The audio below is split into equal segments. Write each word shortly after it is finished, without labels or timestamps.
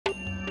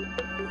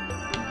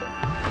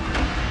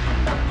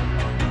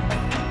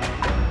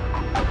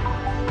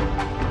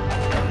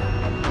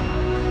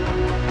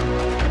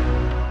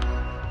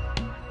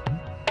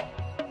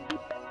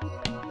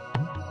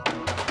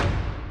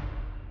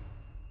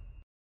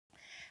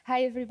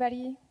Hi,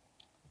 everybody.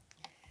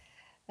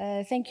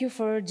 Thank you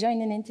for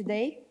joining in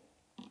today.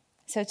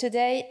 So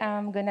today,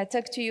 I'm going to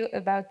talk to you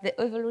about the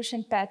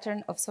evolution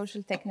pattern of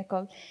social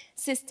technical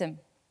system.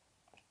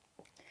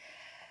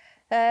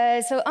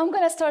 So I'm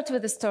going to start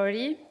with a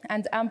story,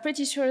 and I'm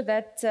pretty sure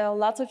that a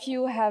lot of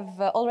you have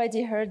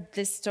already heard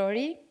this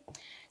story.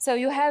 So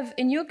you have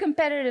a new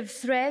competitive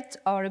threat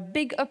or a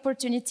big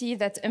opportunity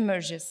that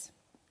emerges.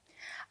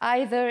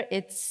 Either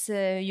it's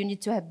you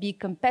need to be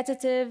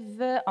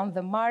competitive on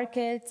the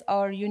market,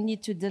 or you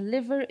need to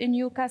deliver a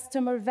new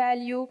customer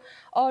value,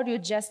 or you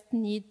just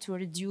need to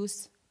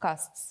reduce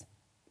costs.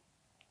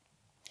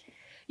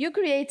 You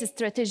create a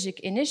strategic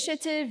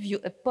initiative,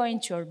 you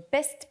appoint your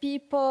best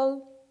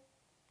people,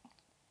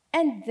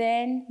 and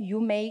then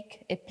you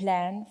make a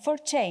plan for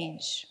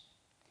change.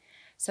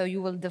 So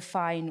you will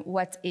define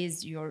what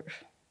is your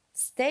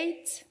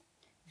state,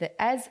 the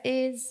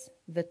as-is,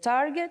 the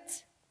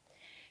target.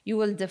 You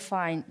will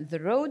define the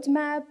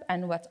roadmap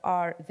and what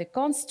are the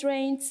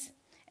constraints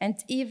and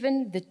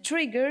even the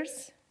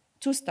triggers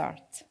to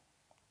start.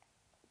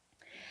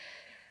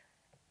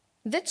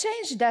 The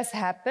change does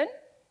happen,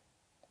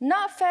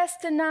 not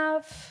fast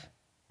enough,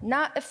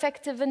 not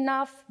effective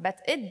enough, but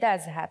it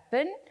does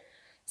happen,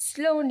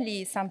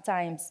 slowly,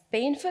 sometimes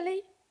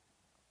painfully.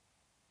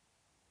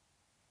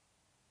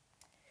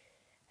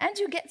 And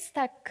you get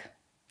stuck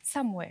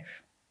somewhere.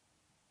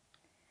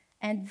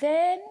 And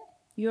then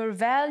your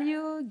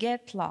value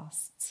gets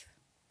lost,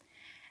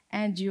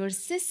 and your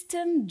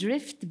system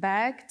drifts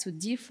back to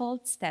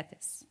default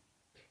status.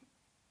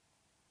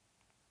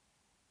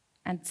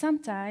 And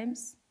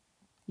sometimes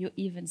you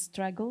even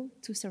struggle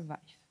to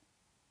survive.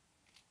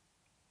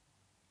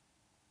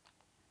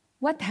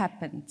 What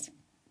happened?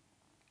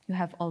 You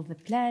have all the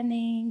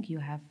planning, you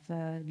have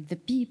the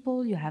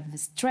people, you have the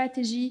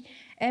strategy,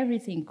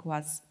 everything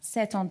was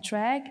set on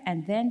track,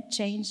 and then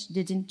change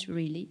didn't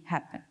really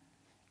happen.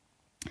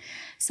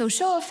 So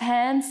show of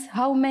hands,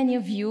 how many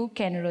of you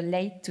can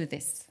relate to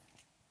this?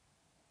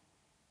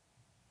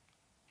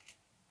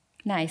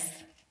 Nice.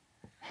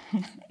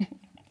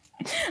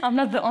 I'm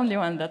not the only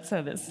one that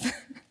said this.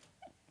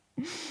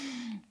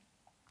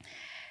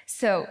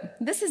 So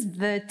this is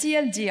the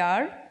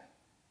TLDR.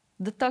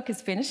 The talk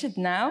is finished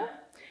now.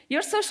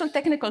 Your social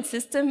technical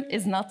system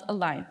is not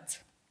aligned.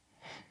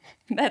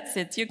 That's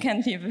it. You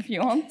can leave if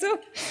you want to.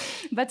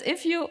 But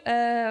if you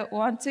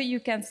want to, you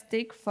can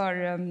stick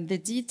for the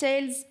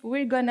details.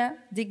 We're going to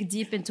dig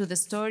deep into the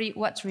story,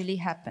 what really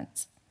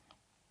happened.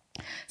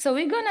 So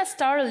we're going to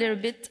start a little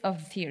bit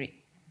of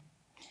theory.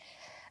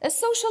 A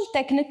social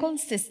technical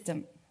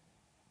system.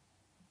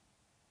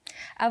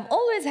 I've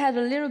always had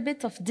a little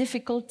bit of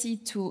difficulty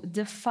to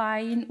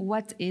define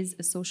what is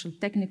a social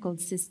technical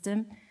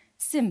system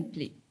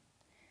simply.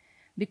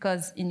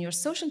 Because in your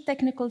social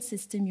technical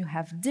system, you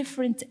have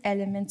different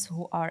elements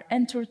who are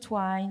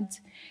intertwined.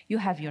 You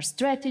have your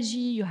strategy,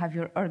 you have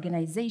your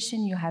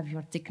organization, you have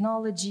your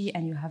technology,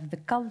 and you have the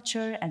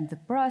culture and the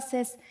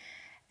process.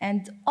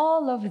 And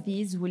all of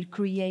these will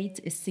create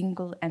a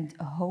single and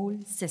a whole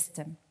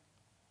system.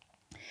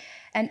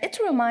 And it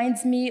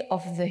reminds me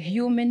of the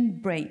human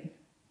brain.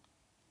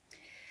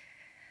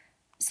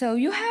 So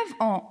you have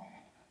on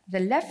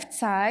the left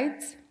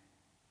side,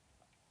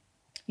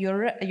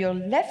 your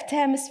left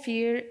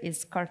hemisphere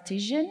is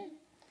Cartesian,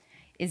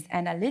 is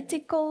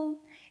analytical,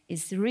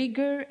 is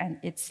rigor, and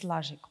it's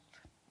logical.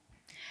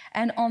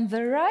 And on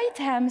the right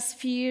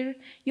hemisphere,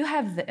 you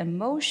have the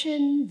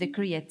emotion, the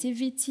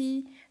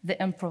creativity, the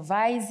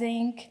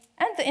improvising,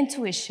 and the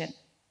intuition,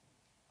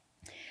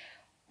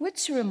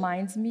 which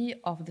reminds me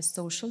of the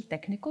social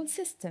technical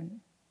system.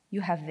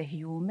 You have the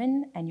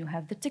human and you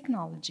have the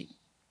technology.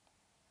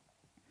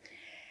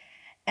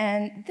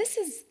 And this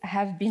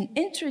have been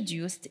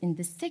introduced in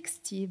the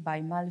 60s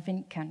by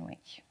Melvin Conway.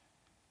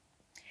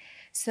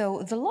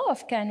 So the law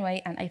of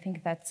Conway, and I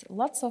think that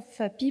lots of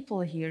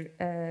people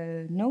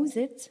here knows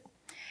it,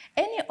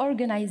 any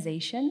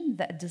organization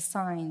that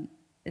designs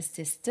a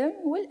system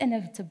will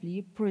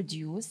inevitably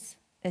produce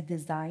a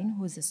design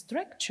whose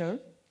structure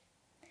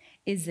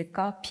is a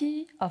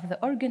copy of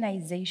the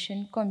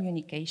organization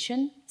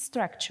communication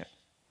structure.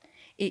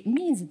 It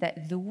means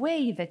that the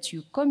way that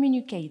you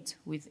communicate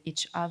with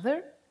each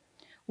other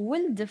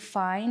will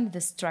define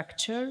the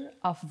structure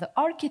of the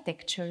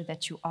architecture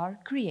that you are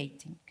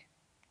creating.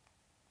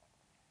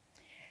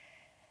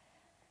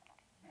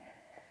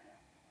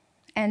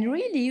 And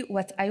really,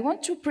 what I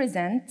want to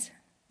present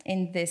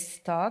in this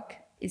talk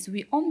is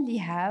we only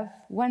have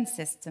one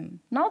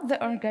system, not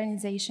the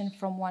organization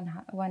from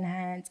one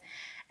hand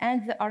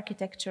and the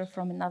architecture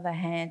from another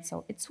hand,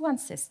 so it's one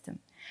system.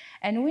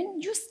 And when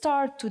you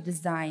start to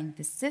design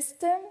the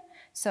system,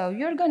 so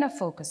you're going to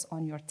focus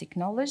on your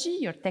technology,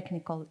 your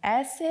technical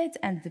asset,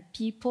 and the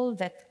people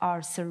that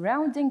are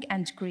surrounding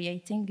and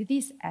creating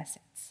these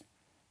assets.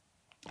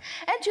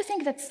 And you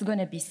think that's going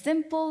to be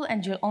simple,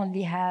 and you'll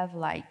only have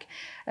like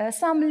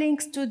some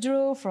links to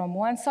draw from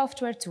one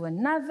software to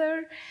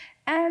another,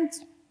 and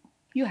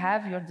you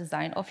have your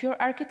design of your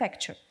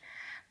architecture.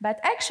 But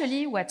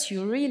actually, what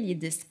you really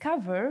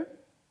discover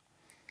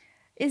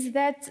is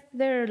that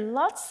there are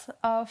lots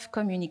of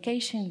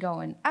communication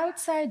going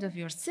outside of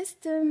your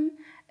system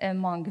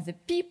among the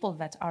people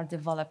that are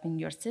developing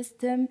your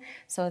system.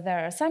 So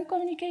there are some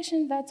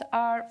communications that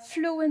are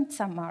fluent,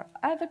 some are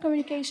other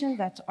communications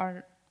that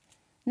are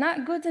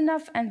not good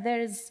enough, and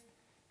there is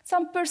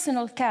some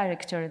personal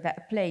character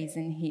that plays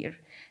in here.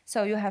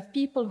 So you have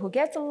people who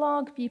get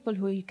along, people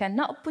who you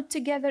cannot put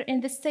together in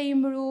the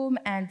same room,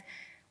 and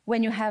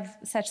when you have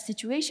such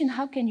situation,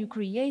 how can you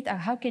create or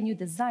how can you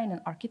design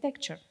an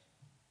architecture?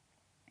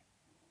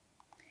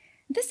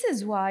 This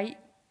is why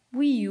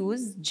we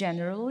use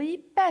generally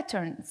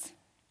patterns.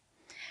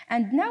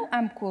 And now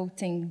I'm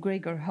quoting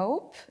Gregor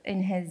Hope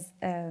in his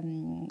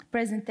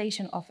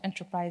presentation of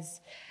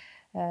enterprise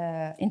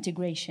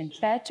integration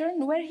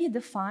pattern, where he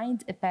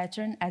defined a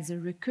pattern as a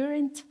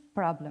recurrent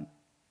problem.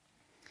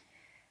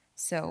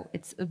 So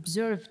it's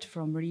observed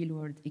from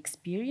real-world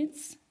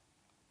experience.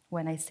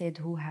 When I said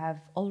who have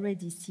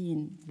already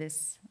seen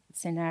this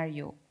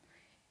scenario,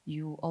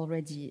 you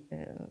already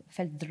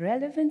felt the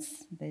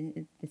relevance.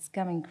 It's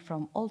coming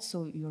from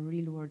also your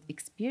real-world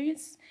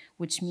experience,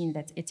 which means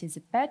that it is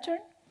a pattern.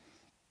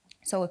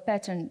 So a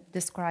pattern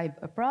describes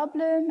a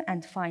problem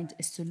and find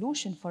a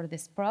solution for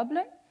this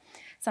problem.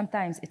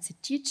 Sometimes it's a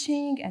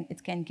teaching, and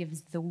it can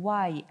give the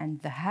why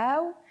and the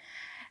how.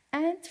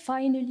 And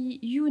finally,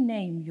 you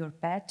name your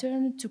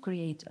pattern to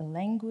create a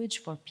language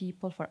for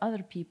people, for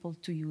other people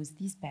to use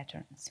these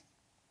patterns.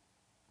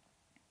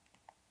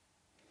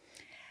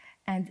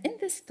 And in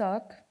this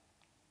talk,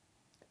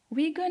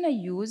 we're gonna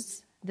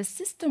use the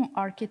system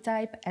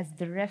archetype as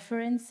the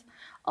reference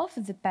of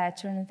the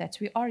pattern that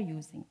we are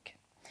using.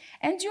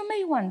 And you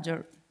may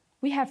wonder,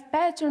 we have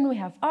pattern, we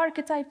have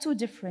archetype, two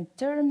different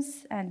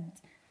terms and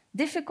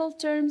difficult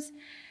terms.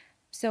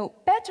 So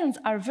patterns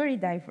are very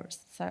diverse,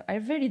 so are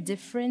very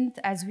different,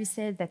 as we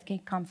said, that can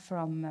come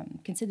from,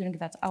 considering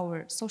that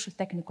our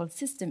socio-technical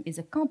system is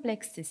a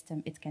complex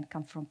system. It can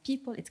come from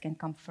people, it can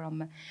come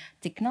from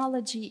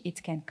technology,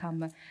 it can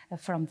come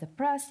from the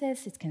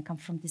process, it can come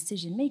from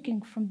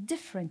decision-making, from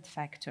different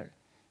factors.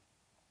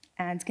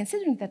 And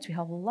considering that we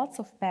have lots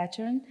of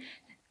patterns,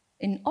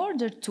 in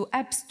order to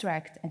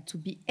abstract and to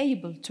be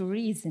able to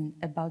reason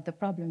about the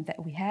problem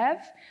that we have,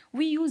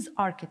 we use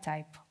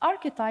archetype.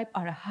 Archetype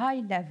are a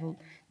high-level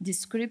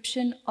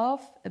description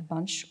of a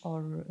bunch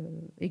or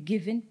a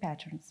given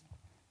patterns.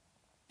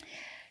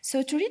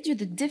 So to read you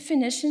the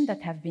definition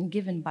that have been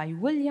given by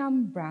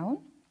William Brown,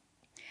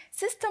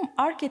 system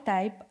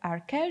archetype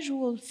are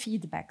causal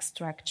feedback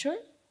structure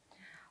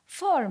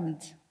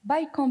formed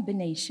by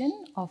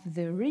combination of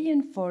the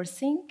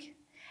reinforcing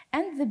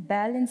and the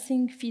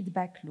balancing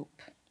feedback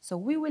loop. So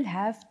we will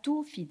have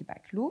two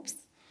feedback loops.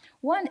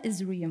 One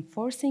is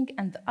reinforcing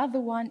and the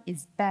other one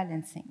is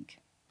balancing.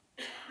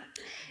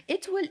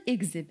 It will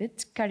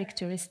exhibit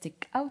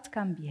characteristic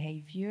outcome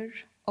behavior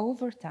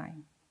over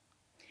time.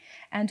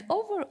 And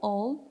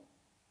overall,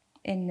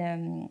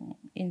 in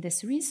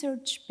this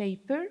research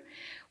paper,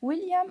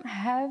 William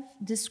have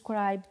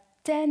described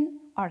 10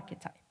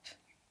 archetypes.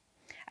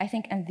 I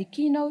think in the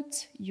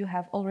keynote, you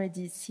have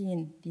already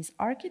seen this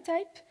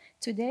archetype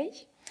today.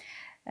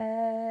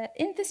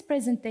 In this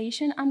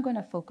presentation, I'm going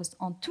to focus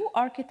on two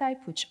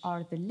archetypes, which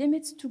are the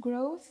limits to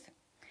growth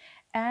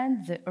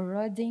and the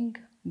eroding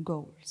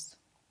goals.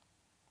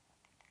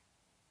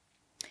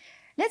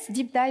 Let's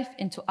deep dive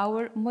into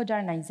our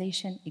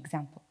modernization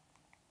example.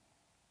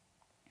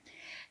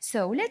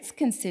 So let's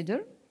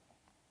consider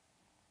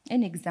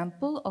an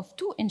example of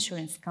two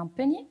insurance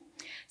companies.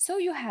 So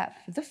you have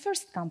the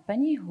first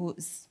company, who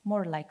is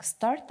more like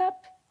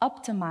startup,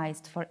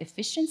 optimized for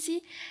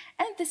efficiency,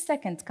 and the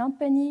second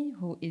company,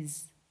 who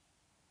is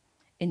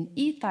an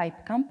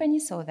E-type company,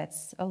 so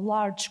that's a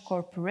large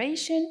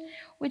corporation,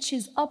 which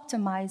is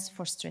optimized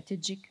for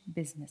strategic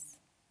business.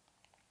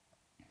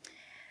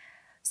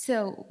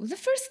 So the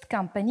first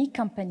company,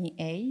 Company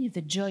A,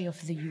 the joy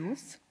of the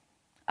youth,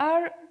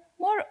 are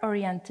more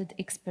oriented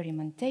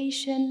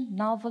experimentation,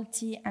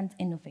 novelty, and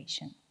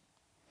innovation.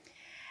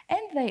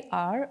 And they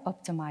are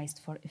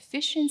optimized for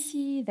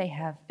efficiency, they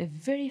have a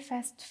very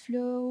fast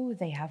flow,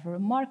 they have a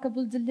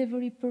remarkable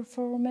delivery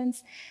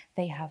performance,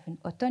 they have an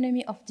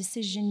autonomy of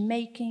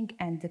decision-making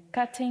and a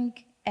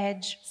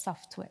cutting-edge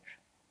software.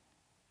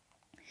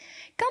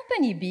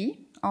 Company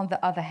B, on the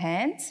other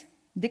hand,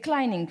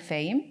 declining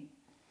fame,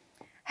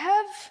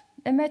 have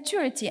a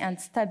maturity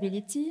and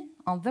stability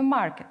on the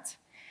market.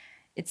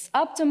 It's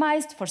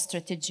optimized for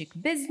strategic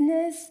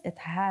business, it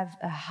has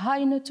a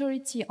high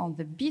notoriety on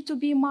the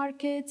B2B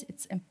market,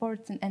 it's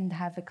important and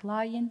have a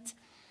client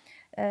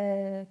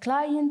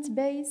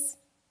base.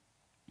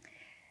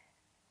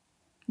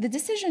 The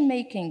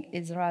decision-making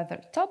is rather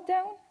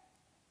top-down,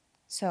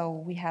 so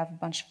we have a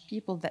bunch of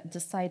people that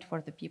decide for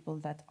the people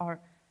that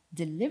are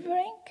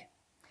delivering,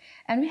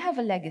 and we have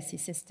a legacy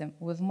system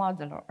with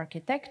modular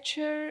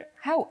architecture.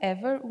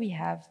 However, we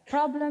have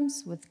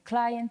problems with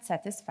client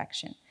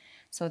satisfaction.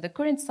 So the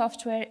current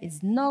software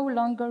is no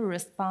longer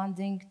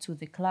responding to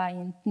the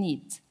client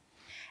needs.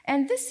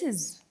 And this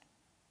is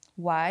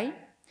why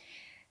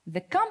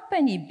the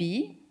company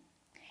B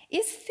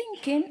is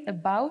thinking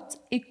about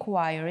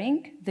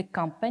acquiring the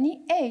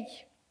company A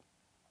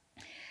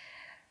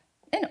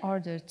in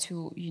order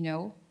to,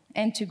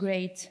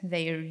 integrate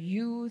their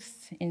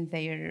youth in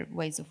their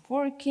ways of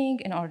working,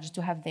 in order to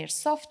have their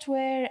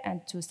software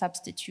and to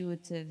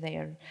substitute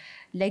their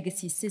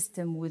legacy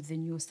system with the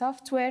new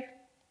software,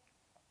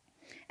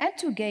 and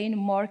to gain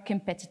more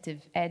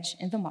competitive edge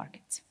in the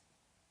market.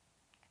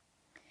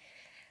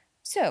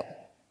 So,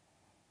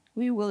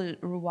 we will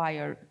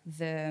rewire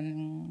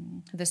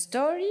the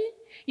story.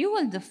 You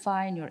will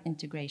define your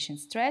integration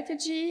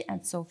strategy.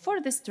 And so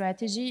for the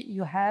strategy,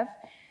 you have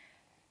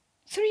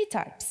 3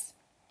 types.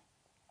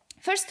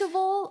 First of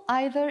all,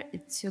 either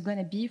you're going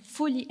to be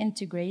fully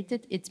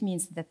integrated. It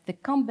means that the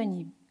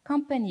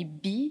company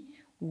B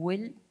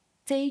will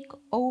take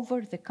over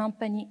the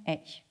company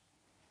A.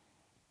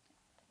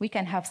 We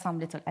can have some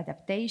little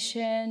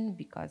adaptation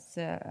because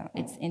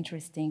it's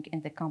interesting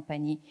in the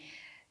company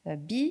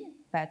B,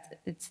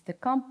 but it's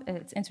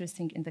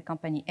interesting in the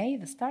company A,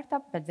 the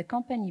startup, but the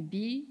company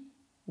B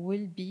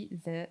will be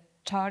the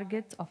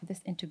target of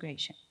this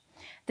integration.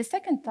 The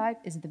second type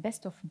is the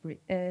best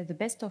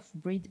of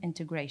breed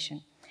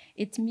integration.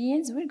 It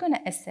means we're going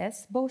to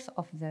assess both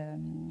of the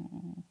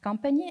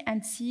company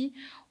and see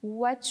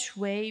which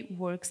way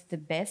works the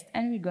best,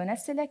 and we're going to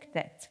select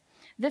that.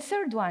 The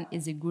third one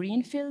is a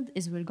greenfield,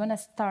 is we're going to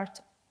start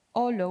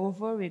all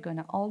over, we're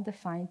going to all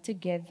define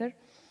together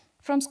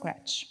from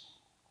scratch.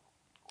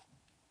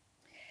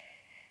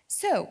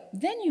 So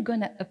then you're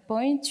going to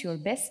appoint your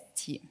best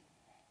team.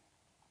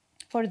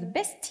 For the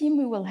best team,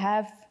 we will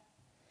have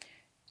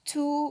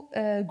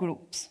 2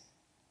 groups.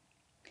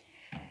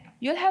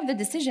 You'll have the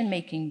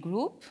decision-making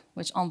group,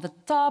 which on the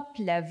top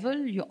level,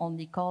 you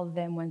only call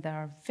them when there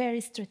are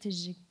very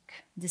strategic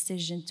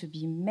decisions to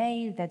be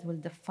made that will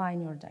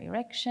define your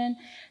direction,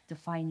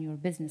 define your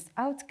business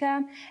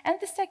outcome. And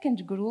the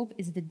second group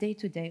is the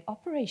day-to-day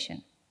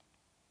operation.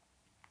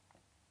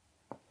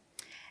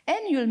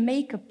 And you'll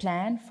make a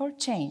plan for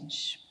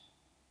change.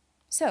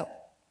 So,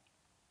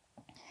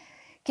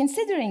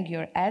 considering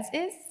your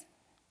as-is,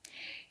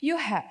 you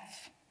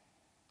have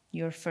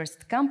your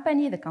first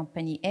company, the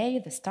company A,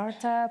 the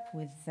startup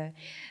with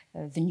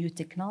the new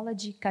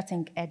technology,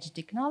 cutting-edge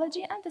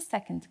technology, and the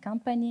second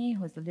company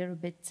who's a little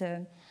bit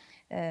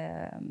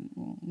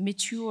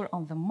mature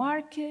on the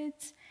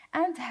market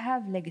and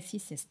have legacy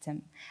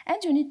system.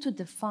 And you need to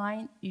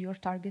define your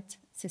target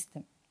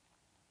system.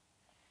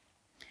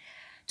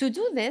 To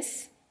do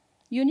this,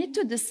 you need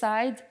to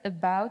decide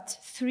about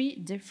 3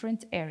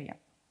 different areas.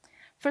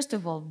 First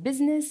of all,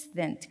 business,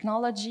 then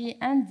technology,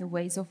 and the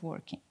ways of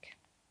working.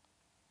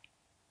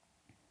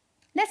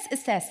 Let's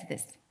assess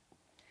this.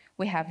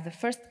 We have the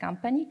first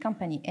company,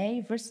 company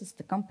A, versus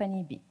the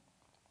company B.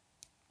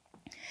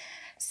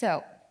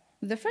 So,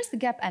 the first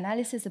gap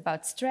analysis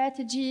about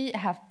strategy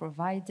have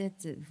provided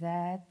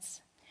that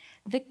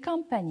the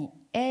company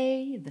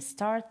A, the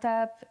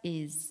startup,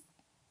 is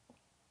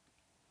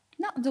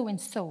not doing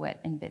so well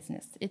in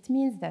business. It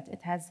means that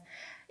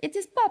it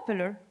is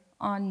popular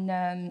on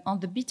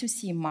the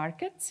B2C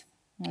market,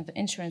 on the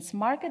insurance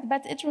market,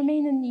 but it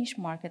remains a niche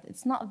market.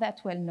 It's not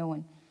that well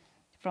known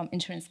from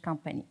insurance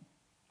company.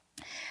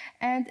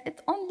 And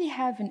it only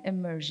have an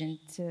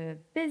emergent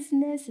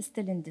business, it's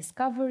still in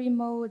discovery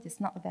mode, it's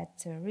not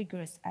that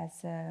rigorous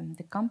as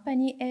the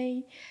company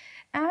A,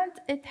 and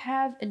it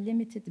have a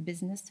limited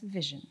business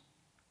vision.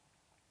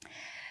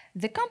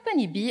 The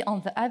company B,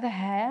 on the other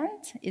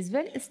hand, is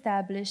well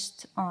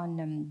established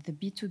on the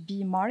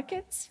B2B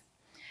market.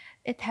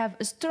 It have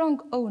a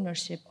strong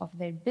ownership of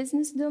their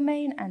business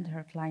domain and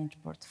her client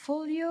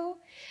portfolio.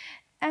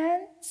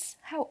 And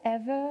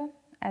however,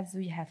 as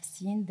we have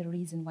seen, the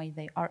reason why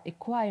they are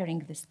acquiring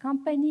this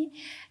company,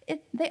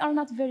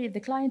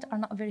 the client are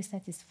not very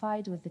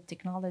satisfied with the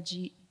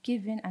technology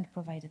given and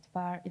provided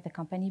by the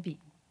company B.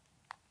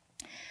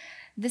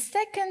 The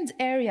second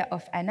area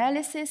of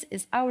analysis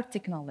is our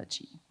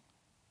technology.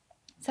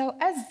 So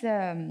as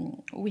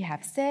we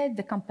have said,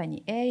 the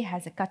company A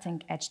has a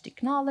cutting-edge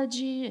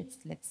technology. It's,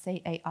 let's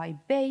say,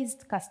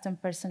 AI-based, custom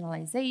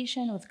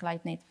personalization with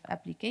client-native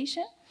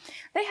application.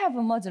 They have a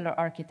modular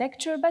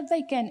architecture, but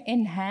they can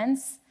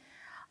enhance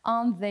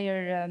on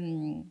their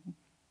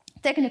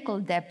technical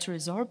debt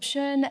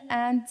resorption,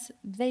 and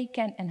they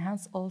can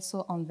enhance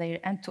also on their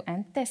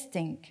end-to-end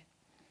testing.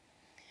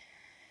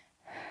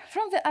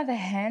 From the other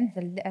hand,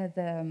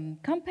 the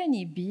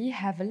company B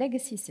have a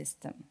legacy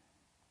system.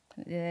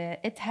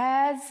 It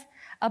has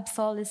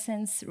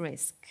obsolescence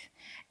risk.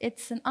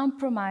 It's an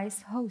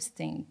on-premise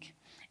hosting.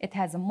 It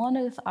has a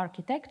monolith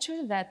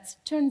architecture that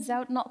turns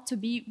out not to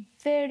be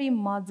very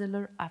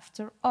modular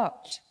after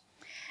all.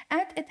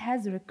 And it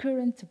has a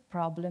recurrent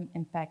problem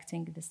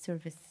impacting the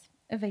service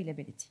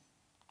availability.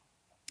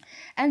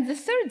 And the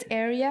third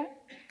area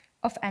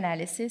of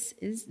analysis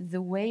is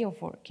the way of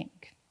working.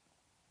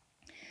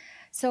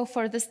 So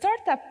for the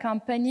startup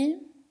company,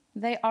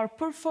 they are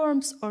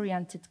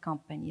performance-oriented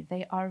company.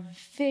 They are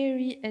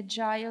very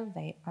agile,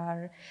 they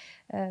are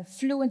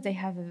fluent, they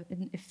have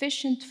an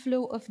efficient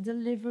flow of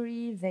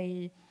delivery,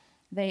 they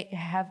They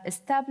have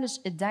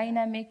established a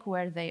dynamic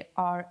where they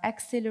are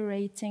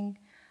accelerating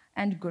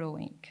and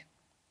growing.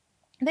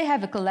 They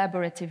have a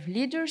collaborative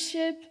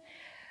leadership.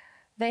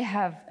 They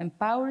have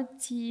empowered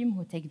team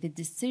who take the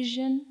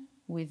decision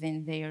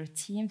within their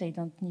team. They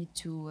don't need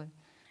to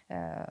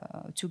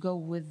go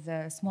with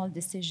a small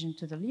decision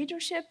to the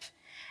leadership.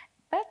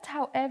 But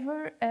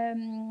however,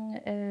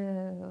 an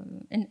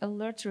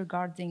alert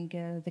regarding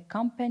the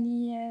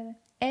company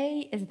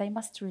A is they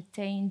must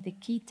retain the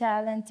key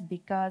talent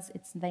because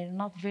they're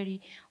not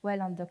very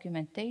well on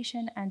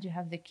documentation, and you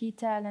have the key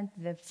talent,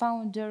 the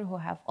founder who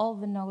have all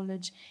the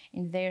knowledge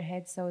in their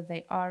head, so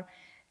they are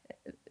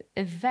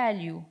a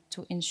value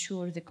to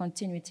ensure the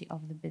continuity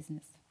of the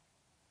business.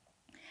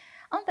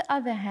 On the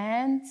other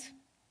hand,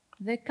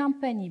 the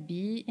company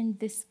B, in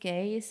this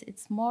case,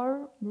 it's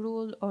more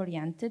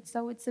rule-oriented,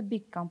 so it's a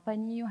big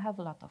company. You have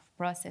a lot of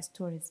process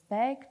to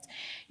respect.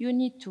 You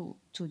need to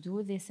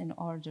do this in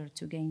order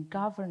to gain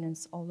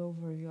governance all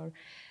over your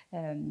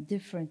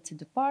different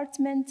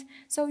departments.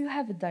 So you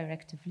have a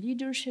directive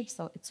leadership,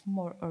 so it's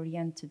more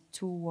oriented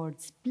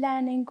towards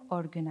planning,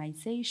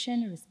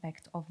 organization,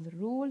 respect of the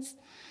rules.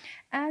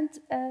 And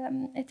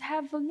it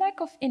have a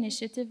lack of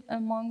initiative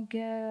among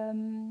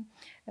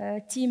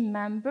team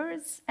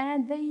members,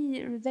 and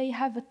they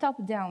have a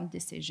top-down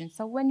decision.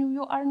 So when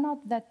you are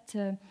not that,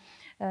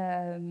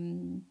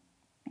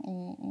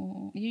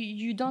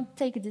 you don't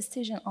take a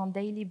decision on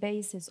daily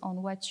basis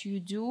on what you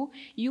do,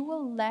 you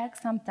will lack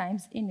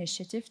sometimes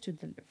initiative to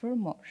deliver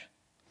more.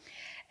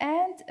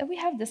 And we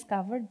have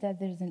discovered that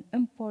there's an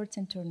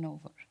important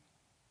turnover.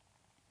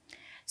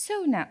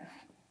 So now,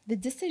 the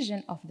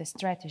decision of the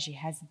strategy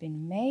has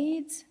been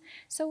made.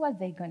 So what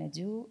they're gonna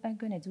do? I'm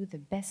gonna do the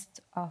best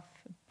of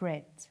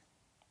bread.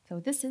 So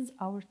this is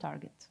our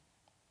target.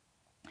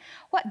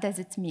 What does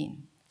it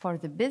mean? For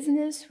the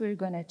business, we're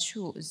gonna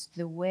choose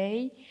the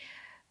way,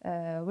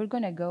 we're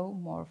gonna go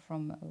more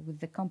with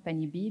the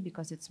company B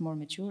because it's more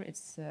mature,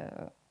 it's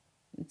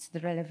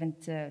the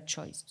relevant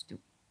choice to do.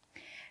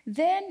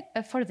 Then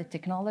for the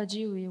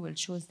technology, we will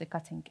choose the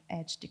cutting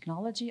edge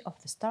technology of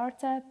the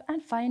startup.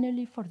 And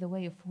finally, for the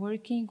way of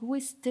working,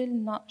 we're still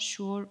not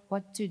sure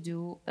what to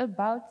do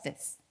about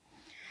this.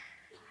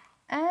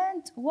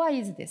 And why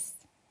is this?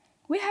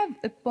 We have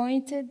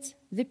appointed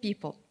the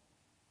people.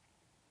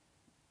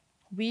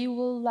 We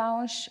will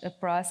launch a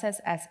process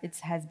as it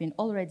has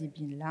already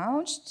been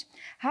launched.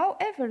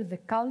 However, the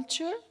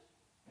culture,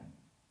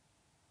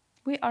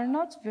 we are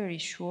not very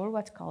sure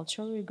what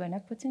culture we're gonna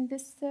put in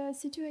this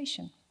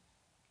situation.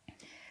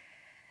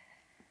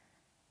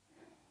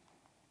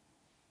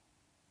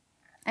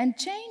 And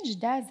change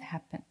does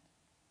happen.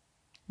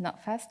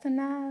 Not fast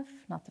enough,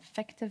 not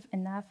effective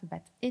enough,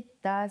 but it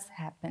does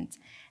happen.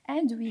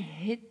 And we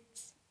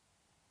hit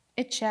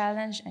a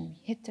challenge and we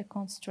hit a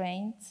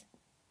constraint.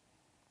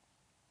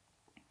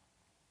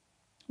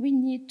 We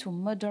need to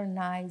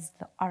modernize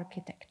the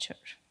architecture.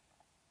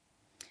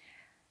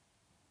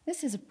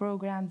 This is a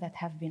program that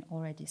have been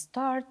already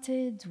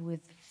started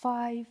with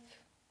 5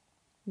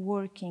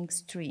 working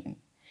streams.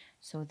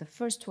 So the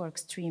first work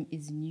stream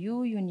is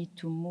new. You need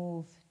to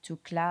move to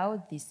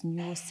cloud, this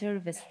new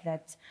service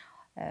that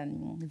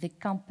the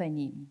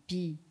company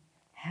B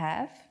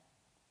have.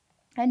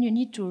 And you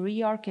need to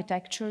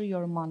re-architecture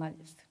your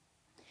monolith.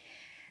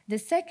 The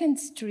second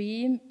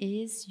stream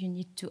is you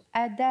need to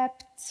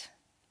adapt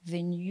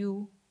the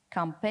new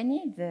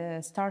company,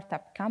 the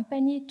startup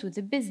company, to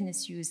the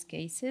business use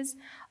cases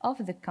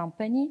of the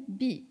company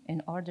B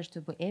in order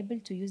to be able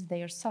to use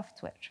their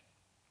software.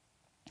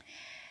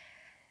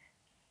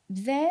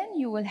 Then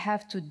you will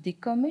have to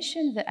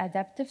decommission the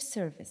adaptive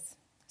service.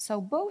 So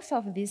both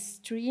of these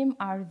streams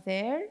are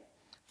there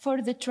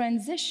for the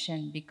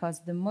transition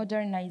because the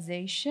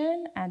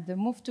modernization and the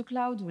move to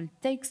cloud will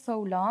take so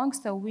long,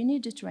 so we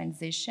need a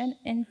transition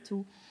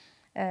into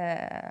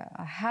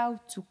how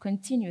to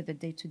continue the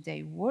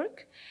day-to-day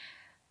work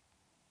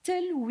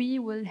till we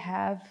will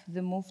have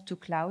the move to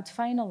cloud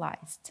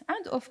finalized.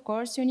 And of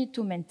course, you need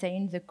to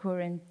maintain the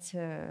current,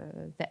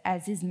 the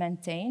as-is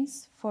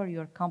maintains for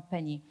your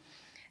company.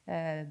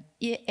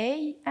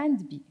 A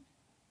and B.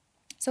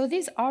 So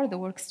these are the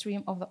work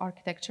stream of the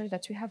architecture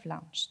that we have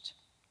launched.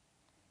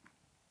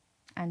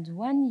 And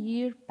 1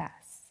 year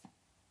passed.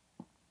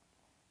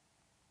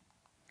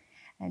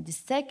 And the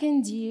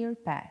second year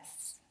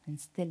passed, and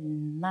still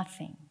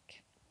nothing.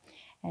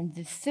 And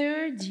the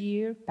third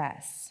year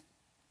passed,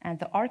 and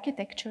the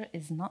architecture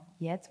is not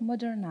yet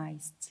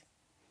modernized.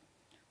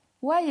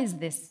 Why is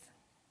this?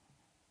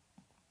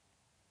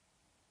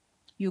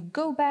 You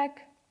go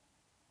back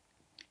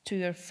to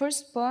your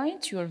first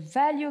point, your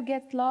value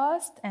gets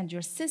lost, and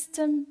your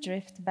system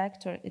drifts back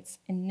to its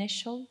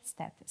initial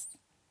status.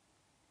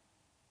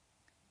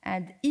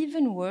 And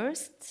even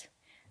worse,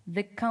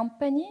 the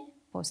company,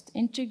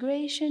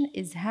 post-integration,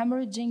 is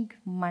hemorrhaging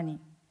money.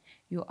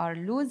 You are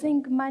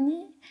losing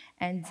money,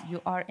 and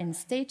you are in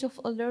state of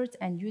alert,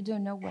 and you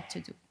don't know what to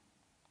do.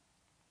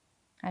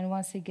 And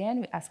once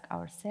again, we ask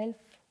ourselves,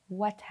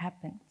 what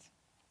happened?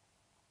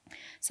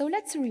 So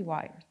let's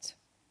rewire it.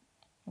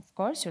 Of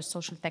course, your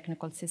social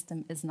technical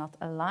system is not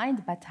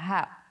aligned, but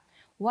how?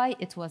 Why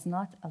it was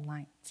not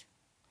aligned?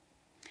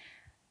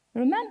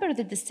 Remember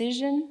the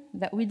decision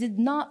that we did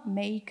not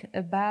make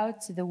about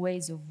the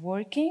ways of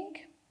working?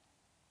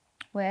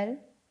 Well,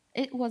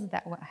 it was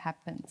that what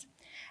happened.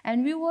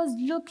 And we was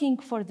looking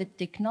for the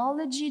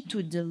technology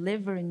to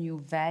deliver new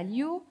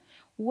value.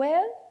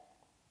 Well,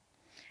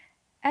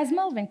 as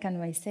Melvin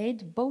Conway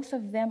said, both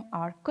of them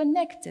are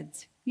connected.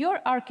 Your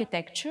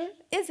architecture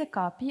is a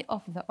copy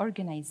of the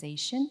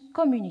organization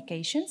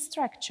communication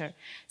structure.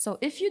 So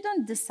if you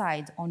don't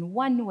decide on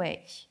one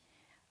way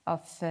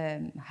of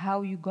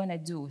how you're gonna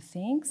do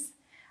things,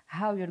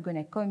 how you're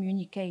gonna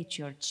communicate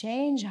your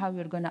change, how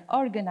you're gonna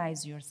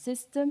organize your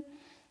system,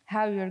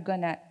 how you're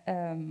gonna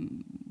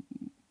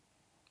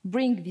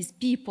bring these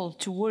people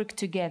to work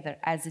together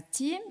as a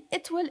team,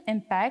 it will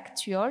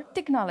impact your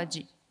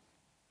technology.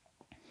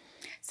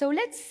 So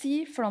let's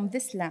see from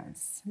this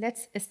lens.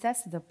 Let's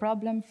assess the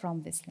problem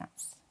from this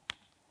lens.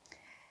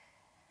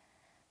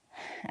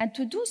 And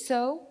to do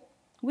so,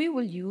 we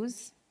will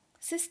use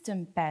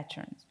system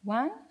patterns.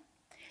 One,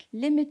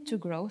 limit to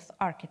growth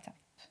archetype.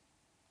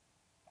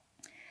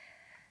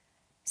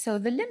 So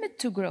the limit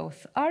to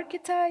growth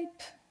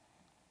archetype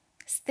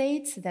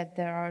states that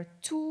there are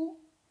two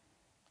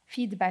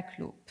feedback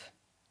loops.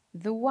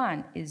 The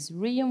one is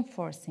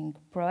reinforcing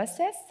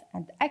process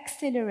and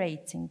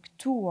accelerating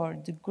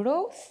toward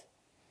growth.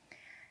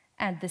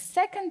 And the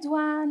second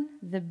one,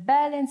 the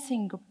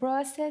balancing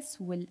process,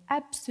 will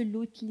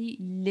absolutely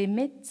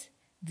limit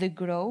the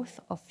growth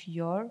of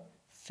your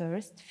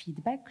first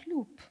feedback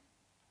loop.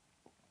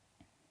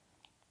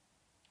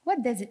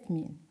 What does it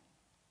mean?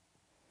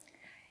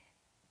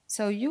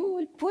 So you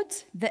will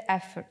put the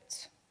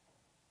effort.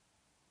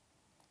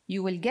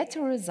 You will get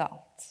a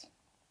result.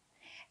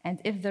 And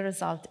if the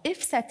result is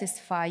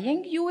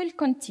satisfying, you will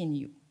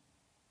continue.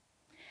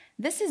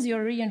 This is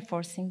your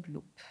reinforcing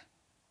loop.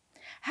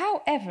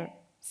 However,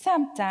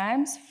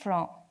 sometimes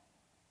from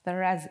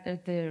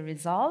the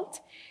result,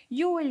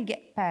 you will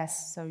get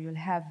past, so you'll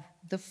have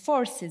the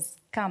forces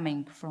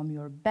coming from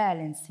your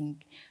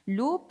balancing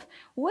loop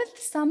with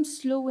some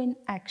slowing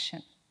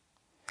action.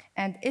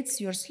 And it's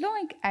your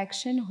slowing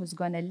action who's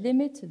going to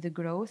limit the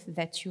growth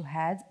that you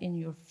had in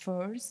your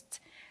first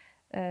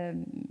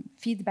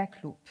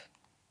feedback loop.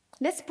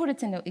 Let's put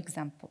it in an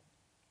example.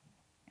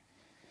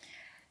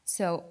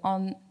 So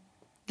on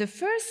the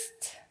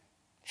first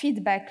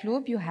feedback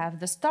loop, you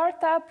have the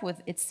startup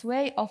with its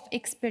way of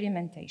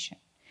experimentation.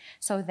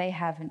 So they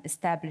have an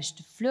established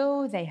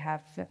flow, they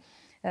have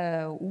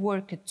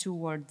worked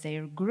toward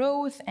their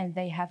growth, and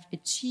they have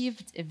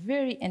achieved a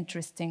very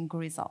interesting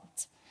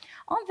result.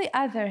 On the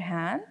other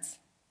hand,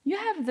 you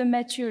have the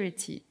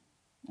maturity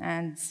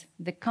and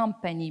the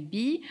company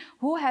B,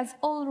 who has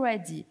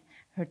already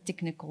her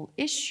technical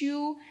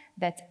issue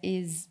that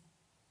is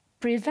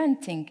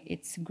preventing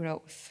its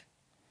growth.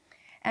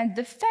 And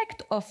the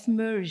fact of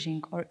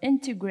merging or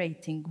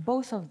integrating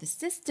both of the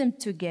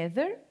systems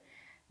together,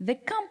 the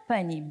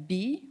company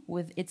B,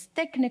 with its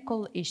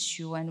technical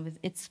issue and with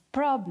its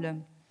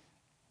problem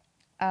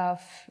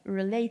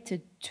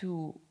related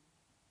to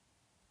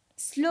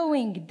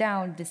slowing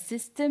down the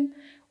system,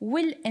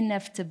 will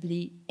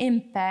inevitably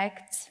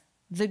impact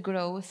the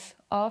growth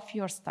of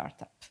your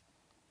startup.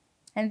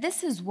 And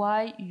this is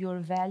why your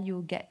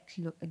value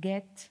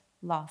get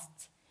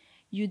lost.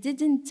 You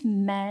didn't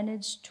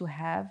manage to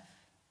have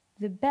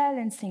the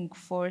balancing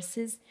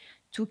forces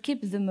to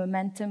keep the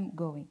momentum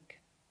going.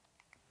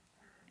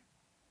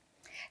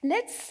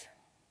 Let's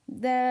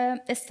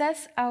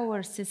assess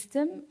our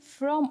system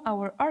from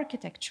our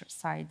architecture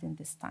side in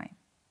this time.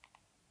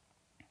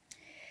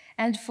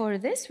 And for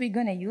this, we're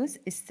going to use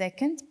a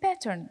second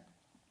pattern.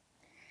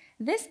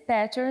 This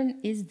pattern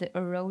is the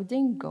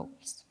eroding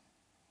goals.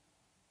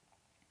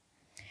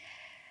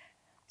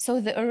 So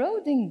the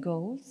eroding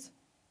goals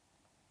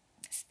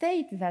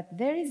state that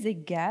there is a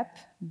gap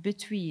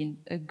between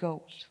a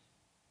goal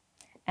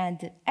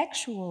and an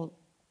actual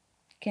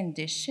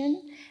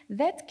condition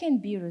that can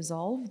be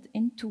resolved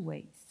in two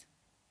ways.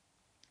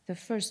 The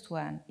first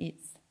one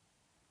is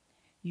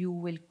you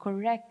will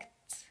correct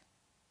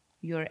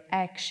your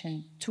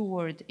action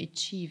toward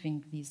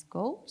achieving these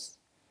goals.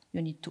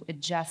 You need to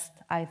adjust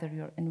either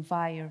your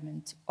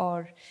environment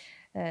or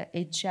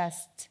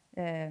adjust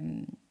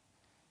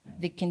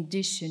the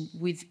condition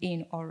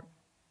within or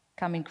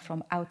coming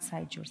from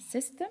outside your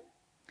system.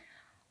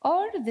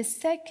 Or the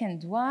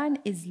second one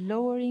is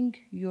lowering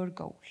your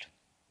goal.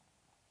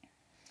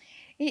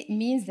 It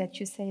means that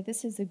you say,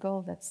 this is a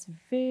goal that's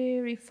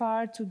very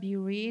far to be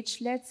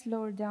reached. Let's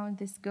lower down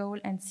this goal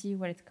and see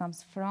where it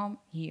comes from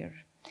here.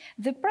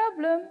 The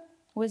problem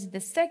with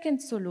the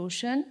second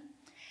solution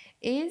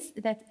is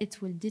that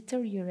it will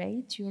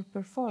deteriorate your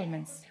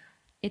performance.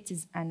 It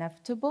is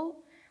inevitable.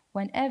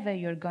 Whenever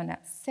you're gonna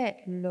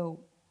set low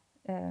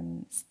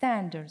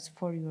standards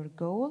for your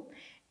goal,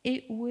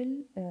 it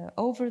will,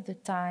 over the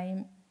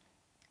time,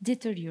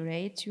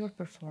 deteriorate your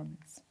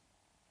performance.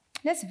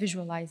 Let's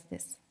visualize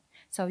this.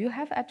 So you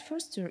have at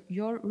first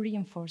your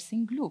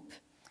reinforcing loop.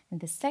 And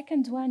the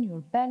second one,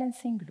 your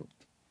balancing loop.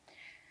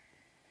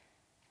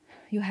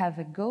 You have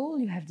a goal,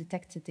 you have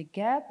detected a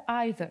gap.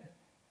 Either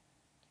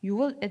you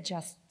will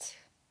adjust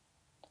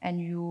and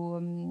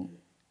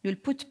you'll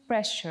put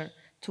pressure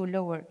to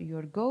lower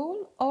your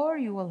goal, or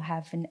you will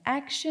have an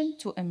action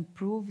to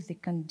improve the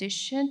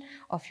condition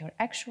of your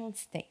actual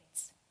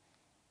states.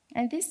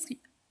 And this,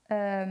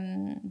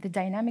 the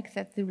dynamic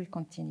that they will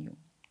continue.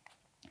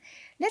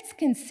 Let's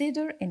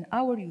consider in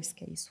our use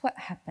case what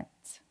happened.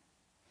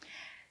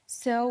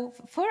 So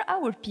for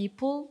our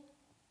people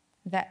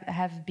that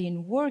have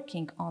been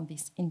working on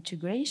this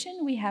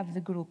integration, we have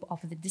the group of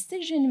the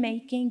decision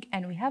making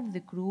and we have the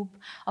group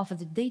of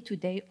the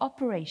day-to-day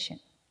operation.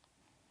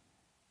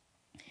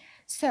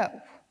 So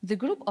the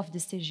group of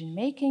decision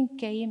making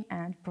came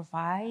and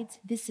provide,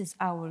 this is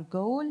our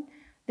goal.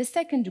 The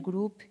second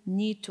group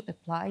need to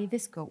apply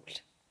this goal.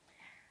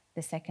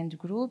 The second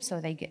group,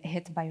 so they get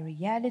hit by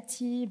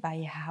reality,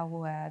 by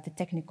how the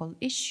technical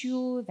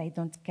issue, they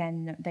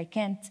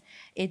can't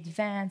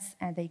advance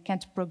and they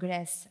can't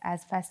progress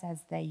as fast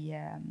as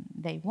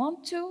they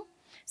want to.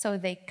 So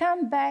they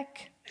come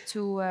back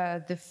to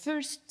the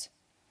first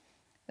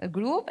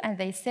group and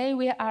they say,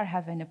 we are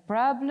having a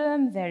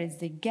problem, there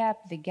is a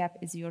gap, the gap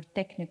is your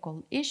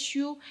technical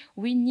issue,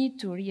 we need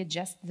to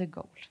readjust the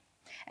goal.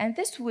 And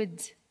this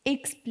would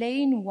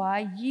explain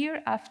why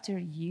year after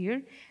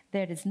year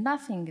there is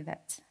nothing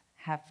that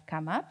have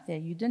come up, that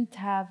you don't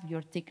have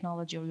your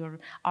technology or your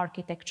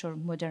architecture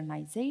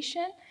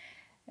modernization,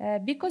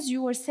 because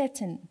you are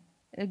setting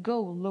a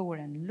goal lower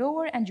and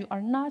lower and you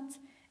are not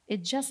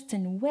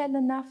adjusting well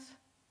enough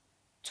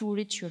to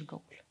reach your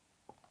goal.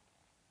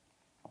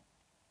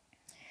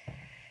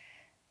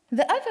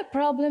 The other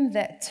problem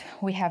that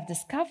we have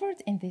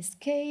discovered in this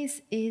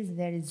case is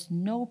there is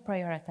no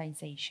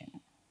prioritization.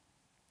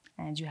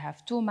 And you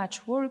have too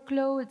much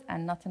workload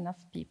and not enough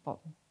people.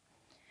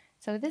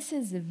 So this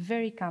is a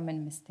very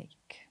common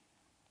mistake.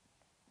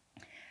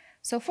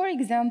 So for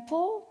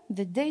example,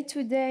 the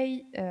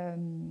day-to-day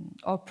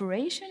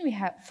operation, we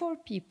have 4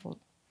 people.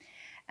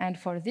 And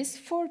for these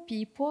 4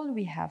 people,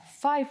 we have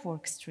 5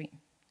 work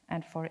streams.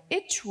 And for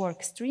each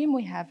work stream,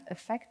 we have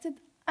affected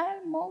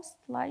almost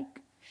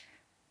like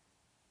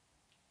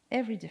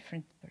every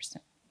different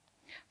person.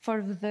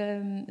 For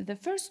the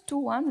first 2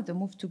 ones, the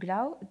move to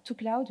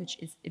cloud, which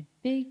is a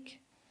big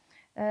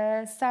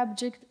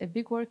subject, a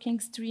big working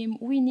stream,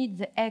 we need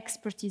the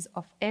expertise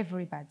of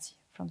everybody,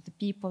 from the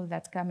people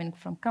that coming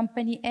from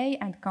company A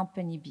and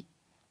company B.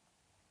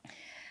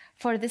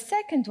 For the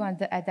second one,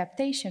 the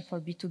adaptation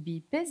for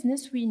B2B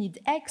business, we need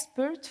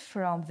experts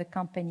from the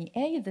company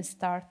A, the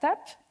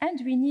startup,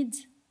 and we need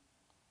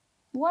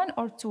 1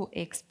 or 2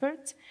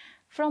 experts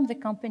from the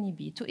company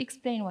B to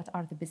explain what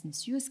are the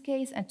business use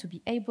case and to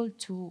be able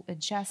to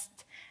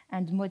adjust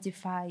and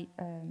modify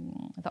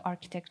the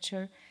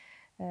architecture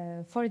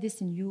for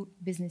these new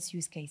business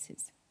use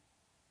cases.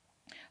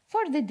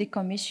 For the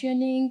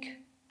decommissioning,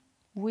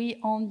 we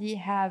only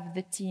have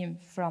the team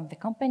from the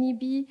company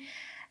B,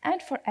 and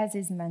for as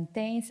is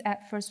maintains,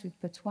 at first we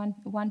put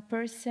one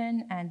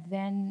person, and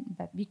then,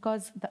 but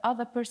because the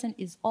other person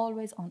is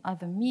always on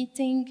other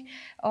meeting,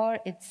 or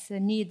it's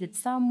needed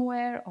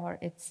somewhere, or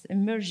it's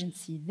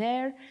emergency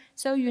there,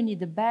 so you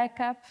need a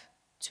backup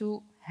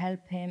to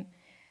help him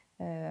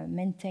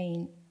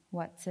maintain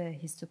what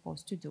he's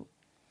supposed to do.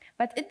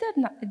 But it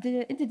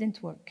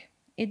didn't work.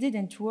 It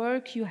didn't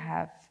work. You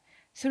have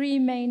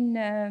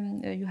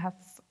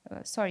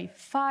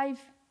 5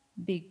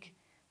 big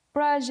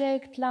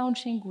projects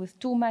launching with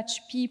too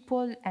much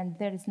people, and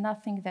there is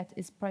nothing that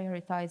is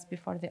prioritized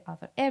before the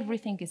other.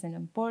 Everything is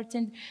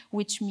important,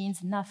 which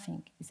means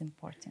nothing is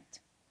important.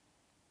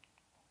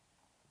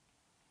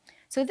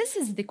 So this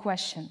is the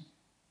question.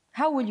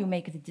 How will you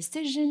make the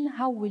decision?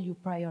 How will you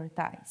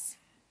prioritize?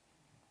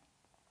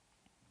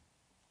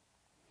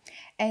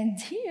 And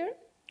here,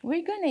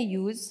 we're going to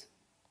use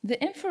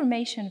the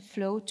information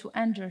flow to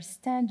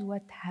understand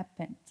what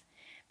happened.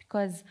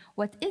 Because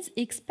what is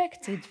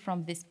expected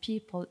from these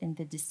people in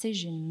the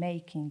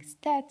decision-making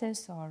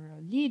status or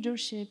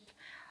leadership,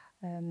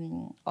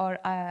 or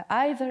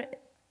either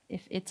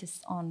if it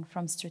is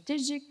from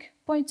strategic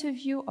point of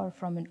view or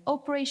from an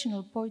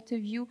operational point of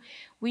view,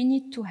 we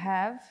need to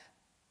have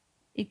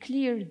a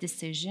clear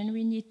decision,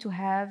 we need to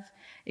have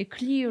a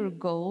clear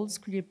goals,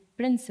 clear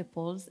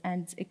principles,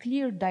 and a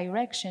clear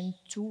direction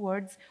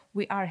towards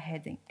we are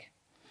heading.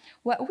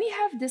 What we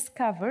have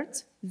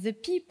discovered, the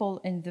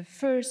people in the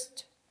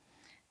first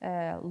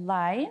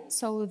line,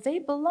 so they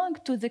belong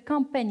to the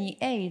company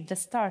A, the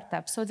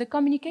startup, so the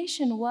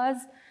communication was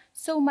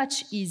so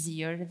much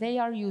easier. They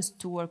are used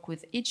to work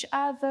with each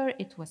other,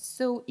 it was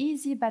so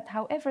easy, but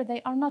however,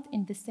 they are not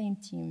in the same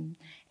team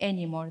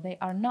anymore, they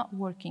are not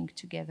working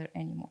together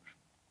anymore.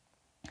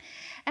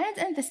 And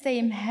in the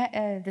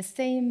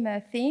same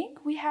thing,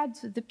 we had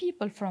the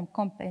people from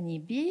company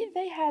B.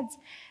 They had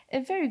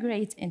a very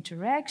great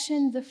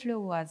interaction. The flow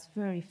was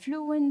very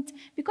fluent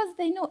because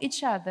they know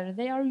each other.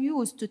 They are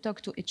used to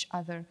talk to each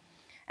other.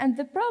 And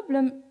the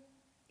problem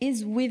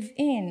is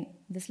within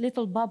this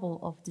little bubble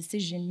of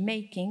decision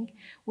making,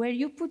 where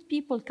you put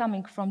people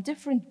coming from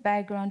different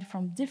background,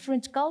 from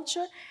different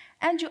culture,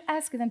 and you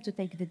ask them to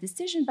take the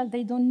decision, but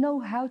they don't know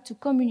how to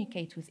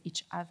communicate with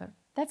each other.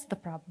 That's the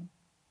problem.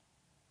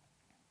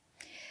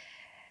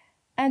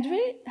 And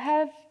we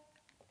have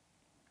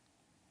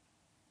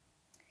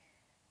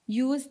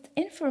used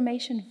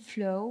information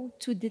flow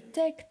to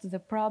detect the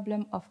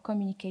problem of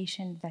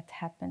communication that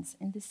happens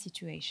in this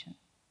situation.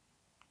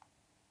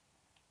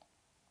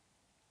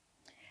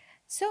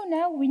 So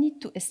now we need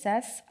to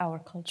assess our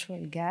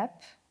cultural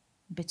gap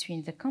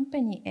between the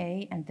company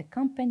A and the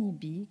company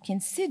B,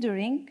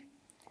 considering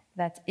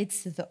that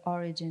it's the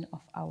origin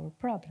of our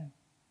problem.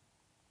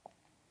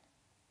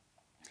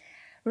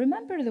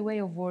 Remember the way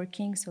of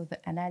working, so the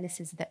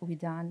analysis that we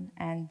done,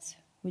 and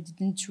we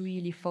didn't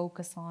really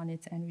focus on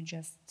it, and we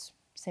just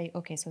say,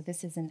 okay, so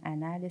this is an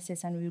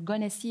analysis, and we're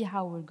gonna see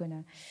how we're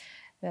gonna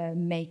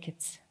make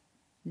it.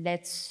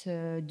 Let's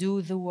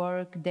do the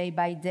work day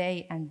by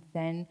day, and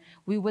then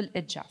we will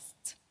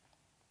adjust.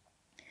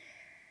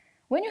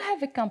 When you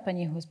have a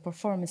company who's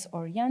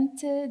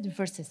performance-oriented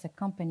versus a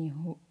company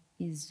who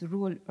is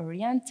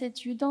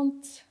rule-oriented, you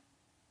don't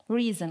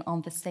reason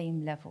on the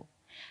same level.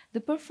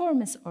 The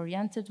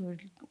performance-oriented will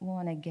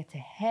want to get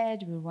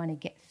ahead, will want to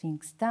get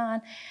things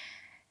done,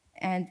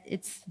 and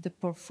it's the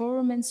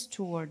performance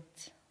toward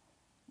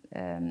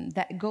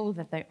that goal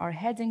that they are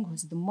heading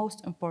who's the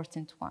most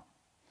important one.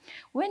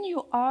 When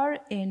you are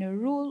in a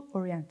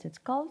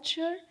rule-oriented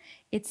culture,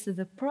 it's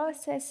the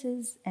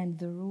processes and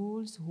the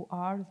rules who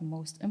are the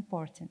most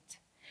important.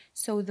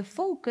 So the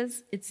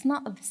focus, it's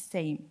not the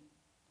same.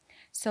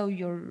 So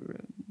you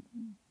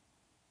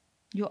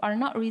are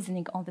not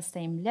reasoning on the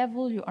same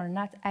level, you are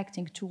not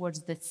acting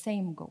towards the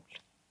same goal.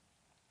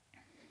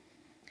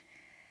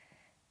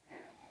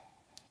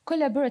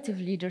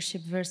 Collaborative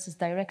leadership versus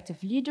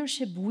directive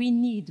leadership, we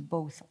need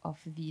both of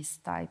these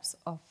types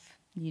of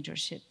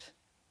leadership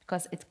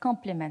because it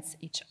complements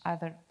each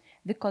other.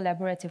 The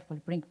collaborative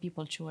will bring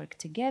people to work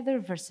together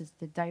versus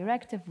the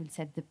directive will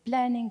set the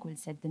planning, will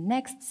set the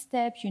next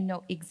step. You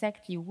know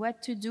exactly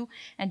what to do,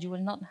 and you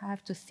will not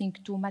have to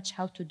think too much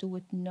how to do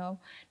it,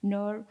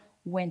 nor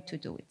when to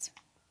do it.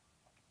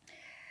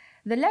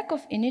 The lack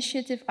of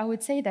initiative, I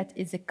would say that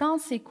is a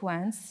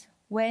consequence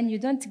when you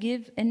don't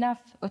give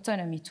enough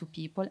autonomy to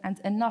people and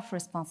enough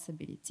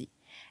responsibility.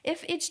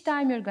 If each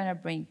time you're going to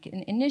bring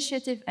an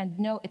initiative and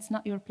no, it's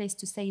not your place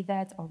to say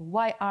that, or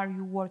why are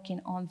you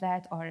working on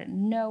that, or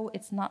no,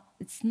 it's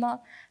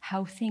not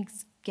how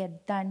things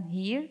get done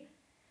here,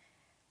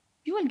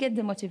 you will get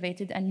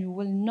demotivated and you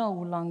will no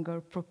longer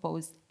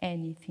propose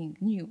anything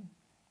new.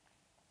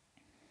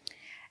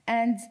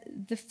 And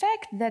the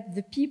fact that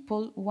the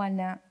people want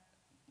to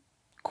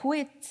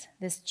quit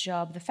this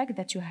job, the fact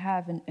that you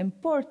have an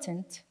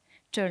important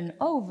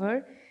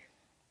turnover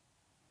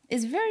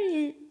is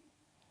very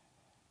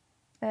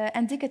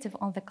indicative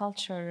on the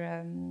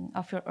culture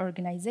of your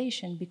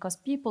organization, because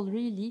people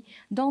really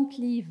don't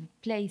leave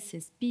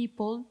places,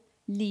 people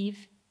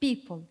leave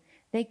people.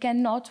 They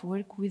cannot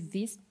work with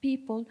these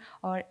people,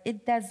 or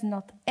it does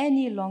not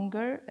any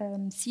longer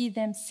see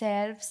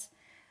themselves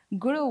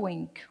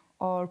growing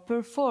or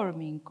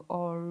performing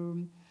or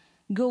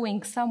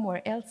going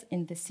somewhere else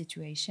in this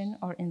situation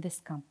or in this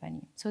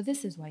company. So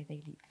this is why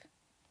they leave.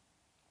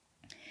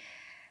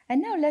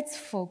 And now let's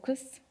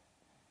focus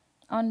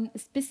on a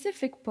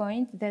specific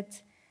point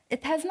that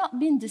it has not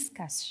been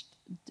discussed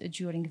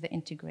during the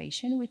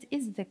integration, which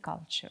is the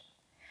culture.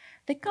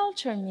 The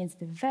culture means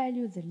the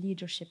value, the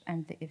leadership,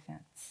 and the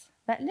events.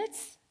 But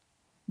let's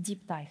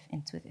deep dive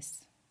into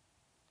this.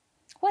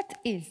 What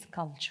is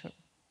culture?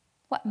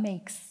 What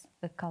makes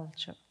a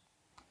culture?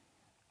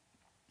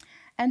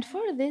 And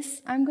for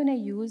this, I'm going to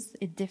use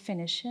a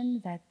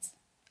definition that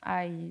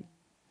I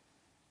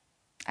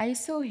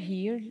saw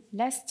here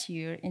last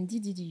year in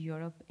DDD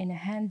Europe in a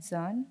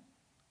hands-on.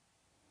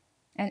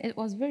 And it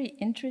was very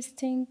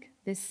interesting,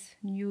 this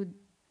new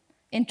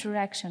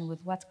interaction with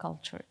what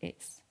culture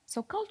is.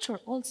 So culture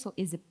also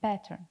is a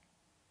pattern.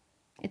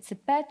 It's a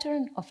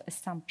pattern of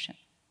assumption.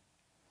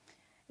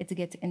 It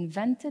gets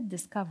invented,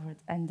 discovered,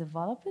 and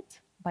developed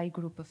by a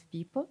group of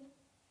people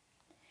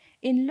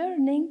in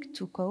learning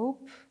to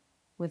cope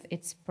with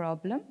its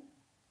problem,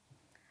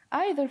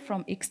 either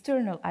from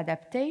external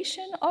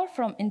adaptation or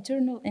from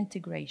internal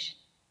integration.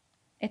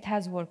 It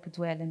has worked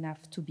well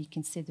enough to be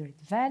considered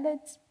valid,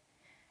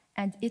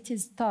 and it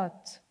is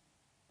taught.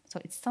 So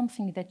it's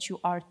something that you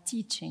are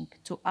teaching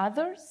to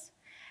others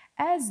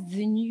as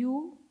the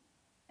new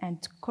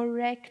and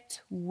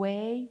correct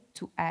way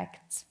to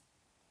act,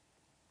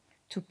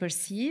 to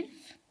perceive,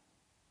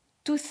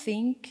 to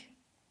think,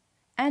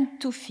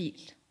 and to feel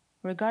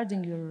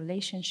regarding your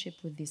relationship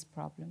with this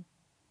problem.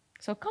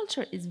 So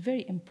culture is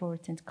very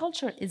important.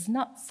 Culture is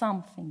not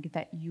something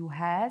that you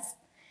has.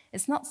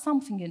 It's not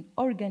something an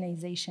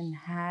organization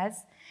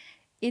has.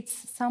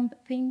 It's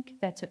something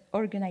that an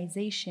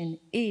organization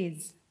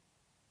is.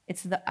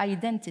 It's the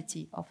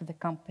identity of the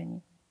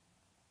company.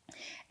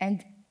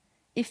 And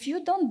if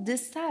you don't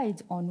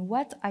decide on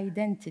what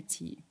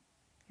identity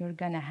you're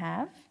gonna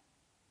have,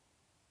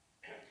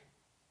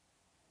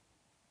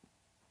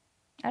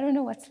 I don't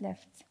know what's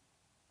left.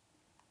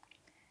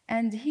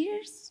 And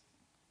here's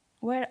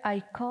where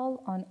I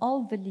call on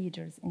all the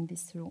leaders in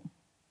this room.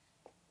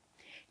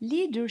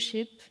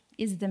 Leadership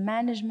is the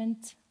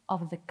management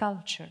of the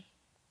culture.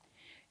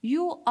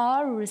 You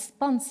are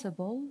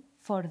responsible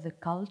for the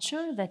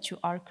culture that you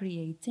are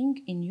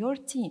creating in your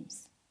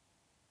teams.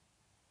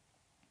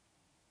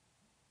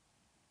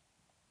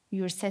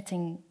 You're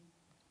setting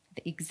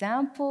the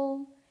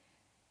example,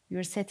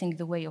 you're setting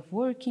the way of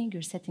working,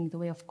 you're setting the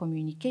way of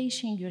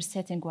communication, you're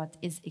setting what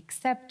is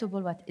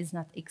acceptable, what is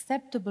not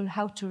acceptable,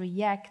 how to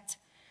react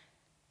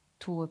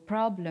to a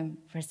problem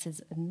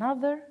versus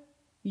another.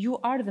 You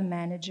are the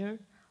manager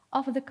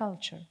of the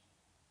culture.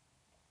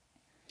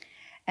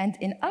 And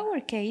in our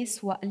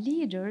case, what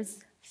leaders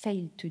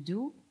fail to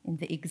do, in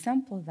the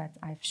example that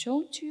I've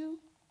shown to you,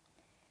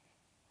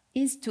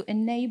 is to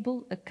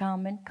enable a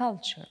common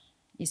culture,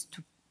 is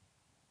to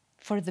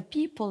for the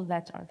people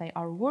that they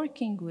are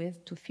working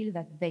with to feel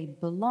that they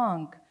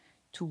belong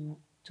to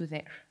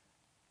there.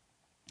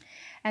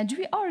 And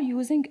we are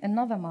using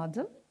another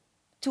model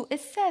to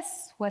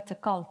assess what a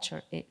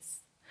culture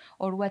is,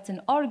 or what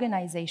an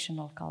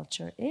organizational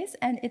culture is,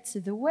 and it's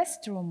the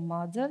Western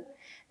model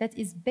that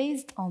is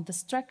based on the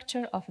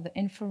structure of the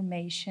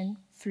information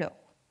flow.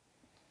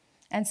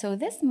 And so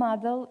this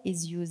model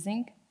is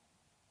using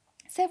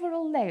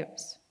several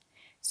layers.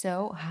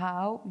 So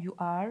how you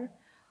are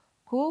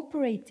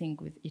cooperating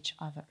with each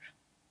other.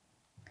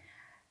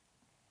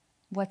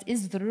 What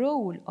is the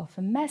role of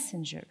a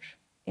messenger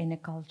in a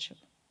culture?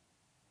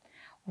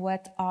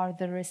 What are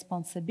the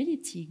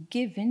responsibilities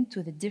given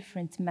to the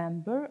different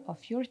members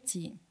of your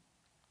team?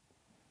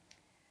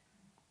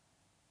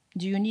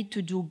 Do you need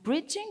to do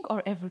bridging,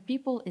 or every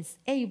people is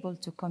able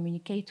to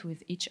communicate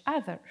with each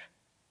other?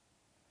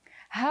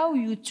 How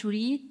you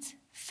treat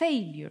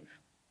failure.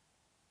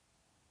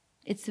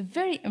 It's a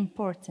very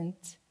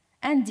important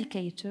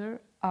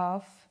indicator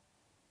of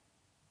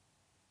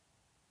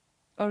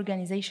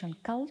organization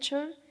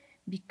culture,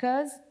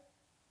 because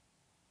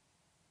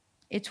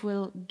it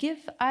will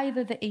give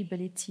either the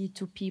ability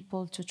to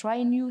people to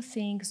try new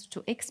things,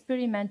 to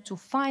experiment, to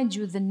find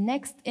you the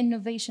next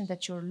innovation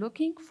that you're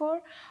looking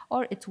for,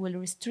 or it will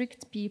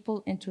restrict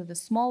people into the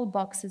small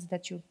boxes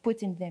that you're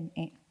putting them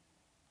in.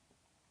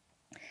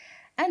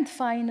 And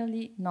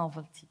finally,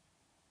 novelty.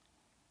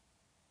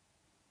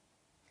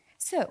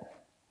 So,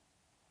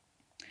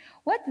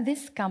 what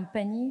this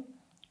company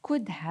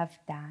could have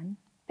done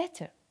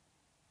better.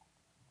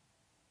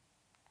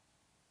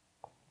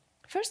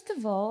 First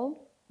of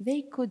all,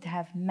 they could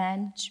have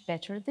managed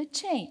better the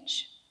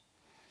change.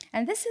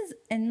 And this is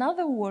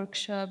another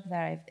workshop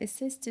that I've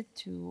assisted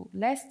to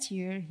last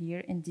year here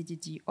in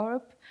DDD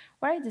Europe,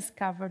 where I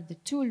discovered the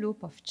two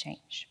loop of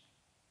change.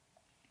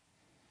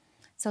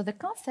 So the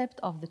concept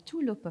of the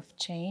two loop of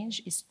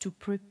change is to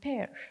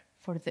prepare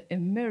for the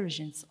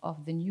emergence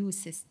of the new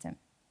system.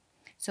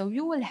 So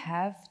you will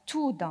have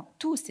two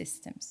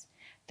systems.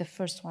 The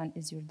first one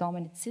is your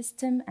dominant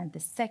system, and the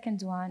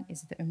second one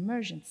is the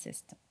emergent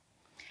system.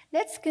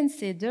 Let's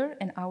consider,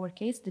 in our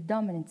case, the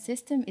dominant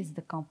system is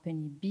the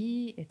company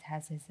B. It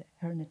has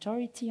her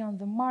notoriety on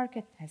the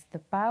market, has the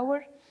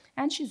power,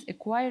 and she's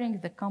acquiring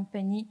the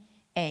company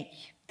A,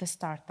 the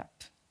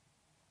startup.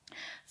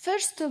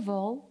 First of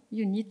all,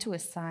 you need to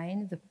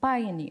assign the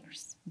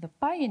pioneers. The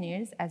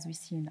pioneers, as we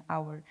see in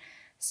our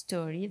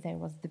story, there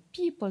was the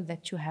people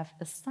that you have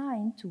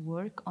assigned to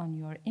work on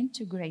your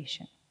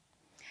integration.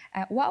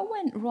 What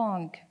went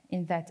wrong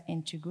in that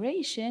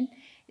integration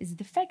is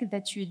the fact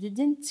that you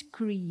didn't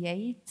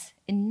create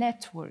a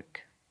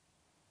network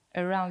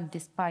around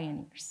these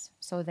pioneers.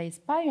 So these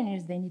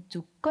pioneers, they need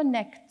to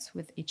connect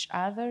with each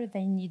other,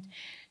 they need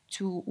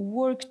to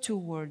work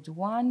toward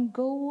one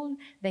goal,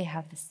 they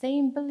have the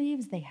same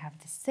beliefs, they have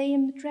the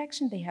same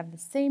attraction, they have the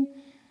same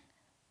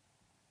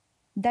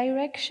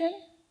direction,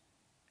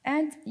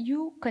 and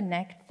you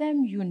connect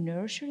them, you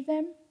nurture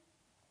them,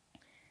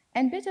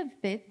 and bit of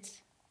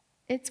bit,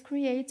 it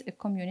creates a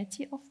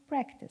community of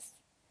practice.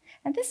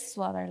 And this is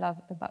what I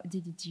love about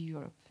DDD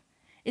Europe.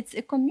 It's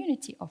a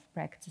community of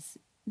practice.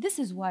 This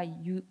is why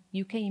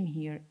you came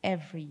here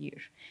every year,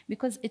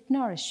 because it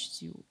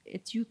nourishes you.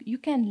 You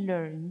can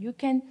learn, you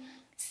can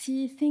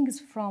see things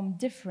from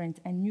different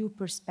and new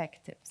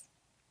perspectives.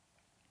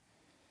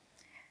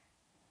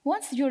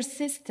 Once your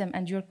system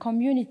and your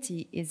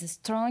community is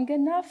strong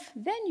enough,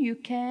 then you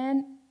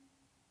can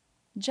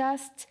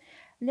just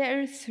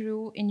layer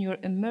through in your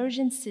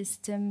emergent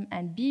system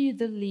and be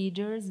the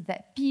leaders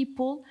that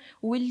people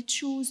will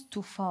choose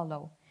to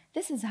follow.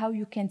 This is how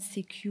you can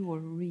secure,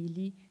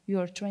 really,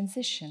 your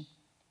transition.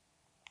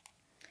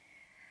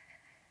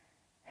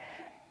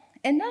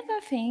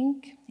 Another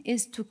thing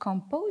is to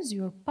compose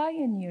your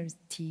pioneers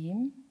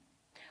team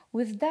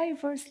with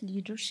diverse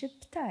leadership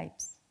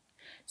types.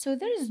 So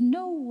there is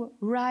no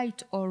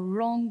right or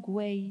wrong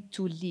way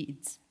to lead.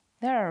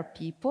 There are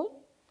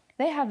people,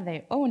 they have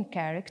their own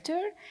character,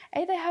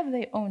 and they have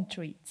their own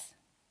traits.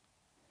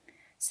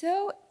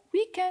 So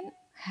we can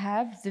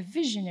have the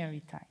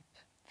visionary type.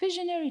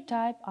 Visionary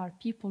type are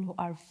people who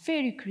are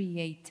very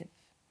creative,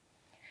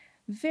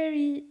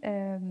 very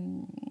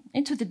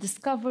into the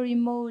discovery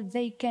mode.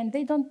 They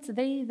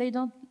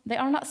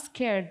are not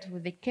scared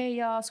with the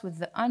chaos, with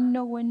the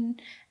unknown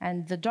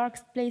and the dark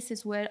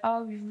places where,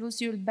 oh, you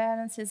lose your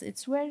balances.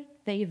 It's where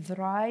they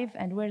thrive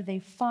and where they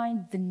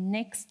find the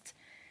next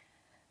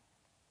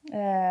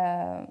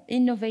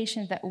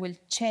innovation that will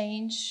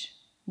change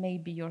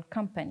maybe your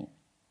company.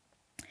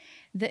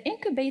 The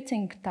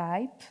incubating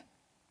type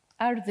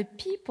are the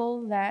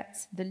people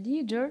that, the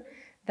leader,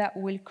 that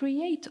will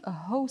create a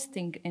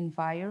hosting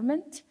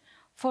environment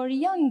for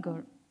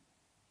younger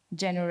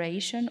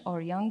generation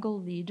or younger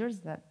leaders,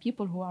 that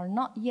people who are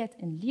not yet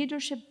in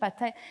leadership, but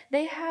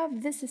they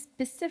have this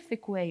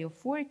specific way of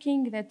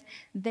working that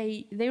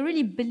they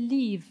really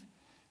believe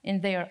in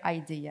their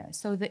idea.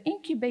 So the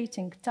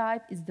incubating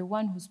type is the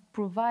one who's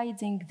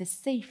providing the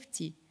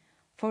safety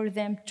for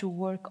them to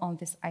work on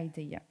this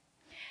idea.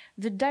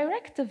 The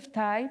directive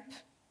type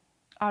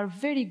are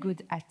very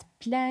good at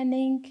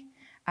planning,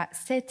 at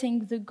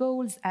setting the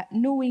goals, at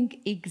knowing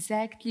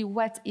exactly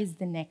what is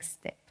the next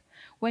step.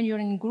 When you're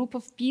in a group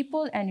of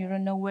people and you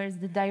don't know where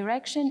the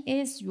direction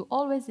is, you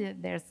always,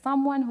 there's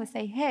someone who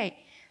say,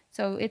 hey,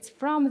 so it's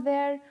from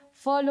there,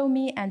 follow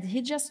me, and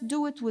he just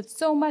do it with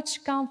so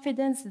much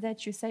confidence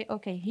that you say,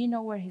 okay, he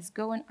knows where he's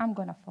going, I'm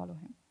gonna follow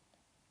him.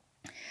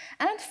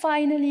 And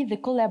finally, the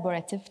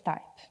collaborative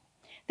type.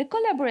 The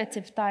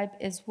collaborative type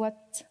is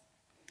what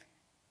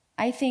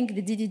I think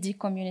the DDD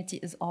community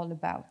is all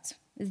about.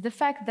 It's the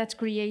fact that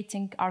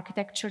creating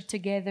architecture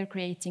together,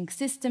 creating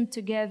system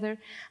together,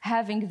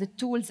 having the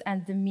tools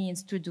and the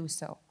means to do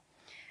so.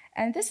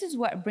 And this is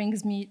what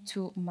brings me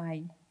to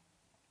my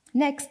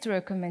next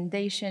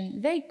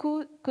recommendation. They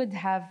could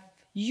have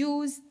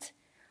used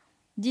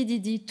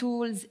DDD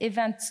tools,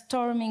 event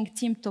storming,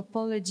 team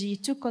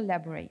topology to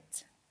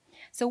collaborate.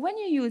 So when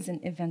you use an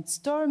event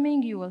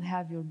storming, you will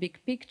have your big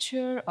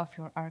picture of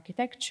your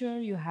architecture,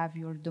 you have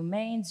your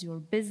domains, your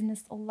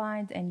business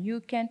aligned, and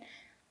you can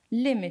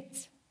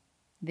limit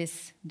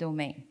this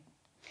domain.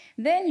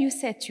 Then you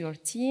set your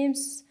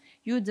teams,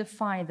 you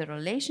define the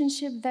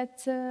relationship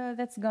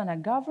that's gonna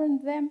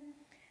govern them,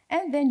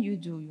 and then you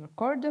do your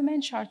core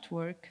domain chart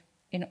work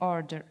in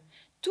order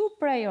to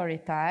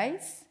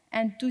prioritize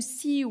and to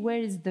see where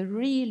is the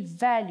real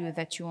value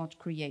that you want to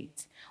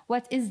create.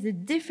 What is the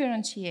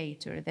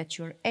differentiator that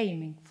you're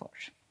aiming for?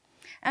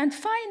 And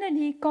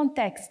finally,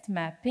 context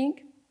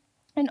mapping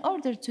in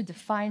order to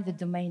define the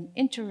domain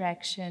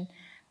interaction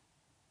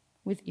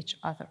with each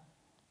other.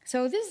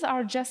 So these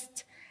are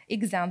just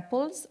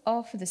examples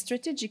of the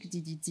strategic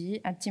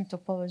DDD and team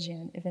topology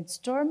and event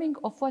storming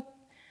of what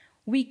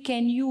we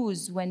can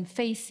use when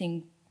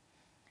facing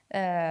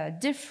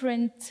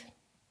different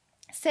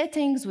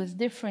settings with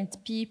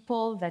different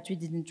people that we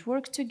didn't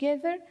work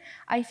together.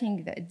 I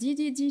think that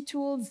DDD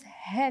tools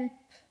help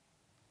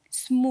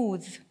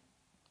smooth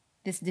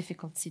this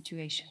difficult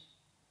situation.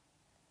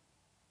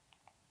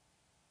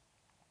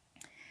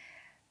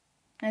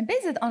 And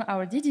based on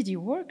our DDD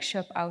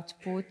workshop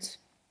output,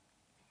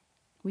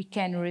 we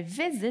can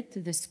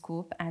revisit the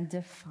scope and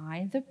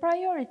define the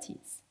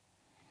priorities.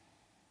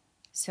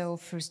 So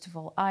first of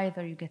all,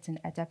 either you get an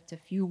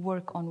adaptive, you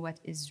work on what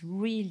is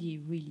really,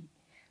 really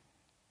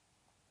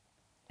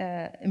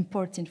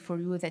important for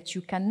you, that you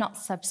cannot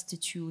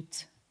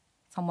substitute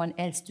someone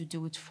else to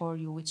do it for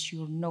you with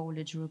your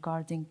knowledge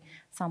regarding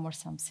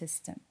some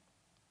system.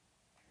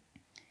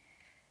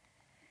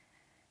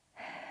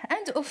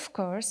 And of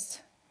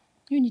course,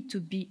 you need to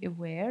be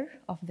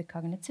aware of the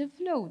cognitive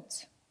load.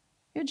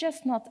 You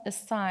just not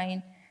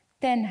assign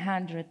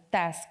 100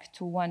 tasks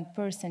to one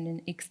person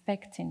and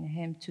expecting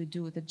him to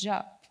do the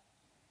job.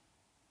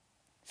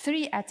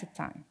 3 at a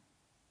time.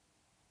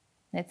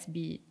 Let's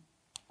be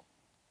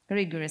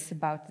rigorous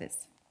about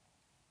this.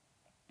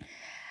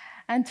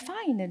 And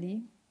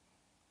finally,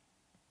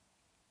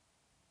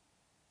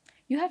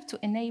 you have to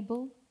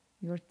enable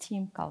your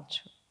team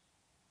culture.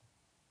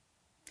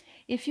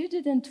 If you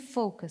didn't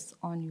focus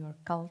on your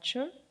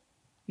culture,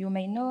 you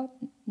may not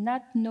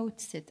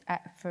notice it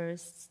at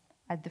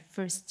the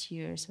first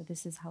year. So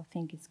this is how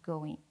things is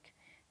going.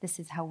 This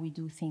is how we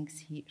do things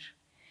here.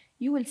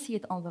 You will see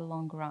it on the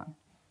long run.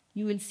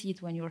 You will see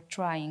it when you're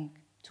trying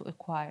to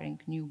acquiring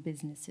new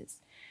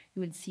businesses.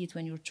 You will see it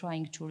when you're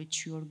trying to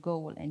reach your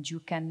goal and you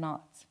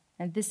cannot.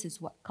 And this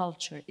is what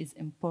culture is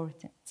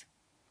important.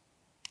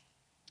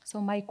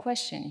 So my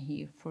question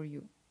here for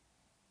you,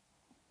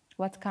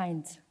 what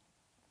kind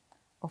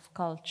of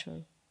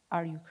culture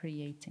are you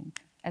creating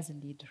as a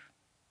leader?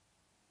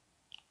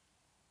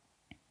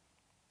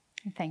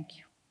 Thank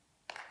you.